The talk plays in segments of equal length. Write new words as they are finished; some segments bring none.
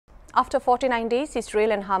After 49 days,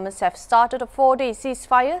 Israel and Hamas have started a 4-day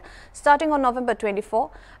ceasefire starting on November 24.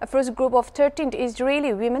 A first group of 13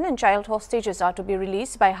 Israeli women and child hostages are to be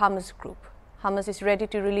released by Hamas group. Hamas is ready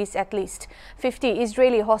to release at least 50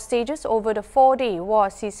 Israeli hostages over the 4-day war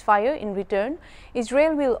ceasefire. In return,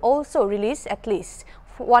 Israel will also release at least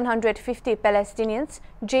 150 Palestinians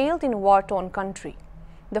jailed in war-torn country.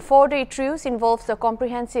 The 4-day truce involves a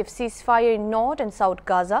comprehensive ceasefire in North and South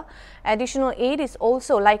Gaza. Additional aid is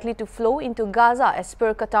also likely to flow into Gaza as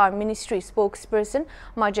per Qatar Ministry spokesperson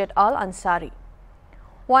Majed Al-Ansari.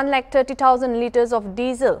 130,000 litres of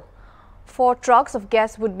diesel, 4 trucks of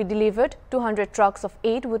gas would be delivered, 200 trucks of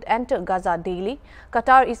aid would enter Gaza daily.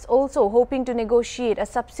 Qatar is also hoping to negotiate a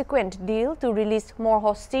subsequent deal to release more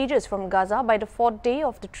hostages from Gaza by the 4th day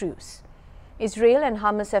of the truce. Israel and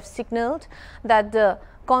Hamas have signaled that the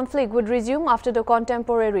conflict would resume after the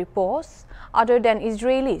contemporary pause. Other than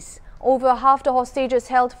Israelis, over half the hostages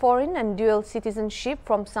held foreign and dual citizenship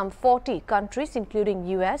from some 40 countries, including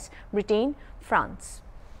US, Britain, France.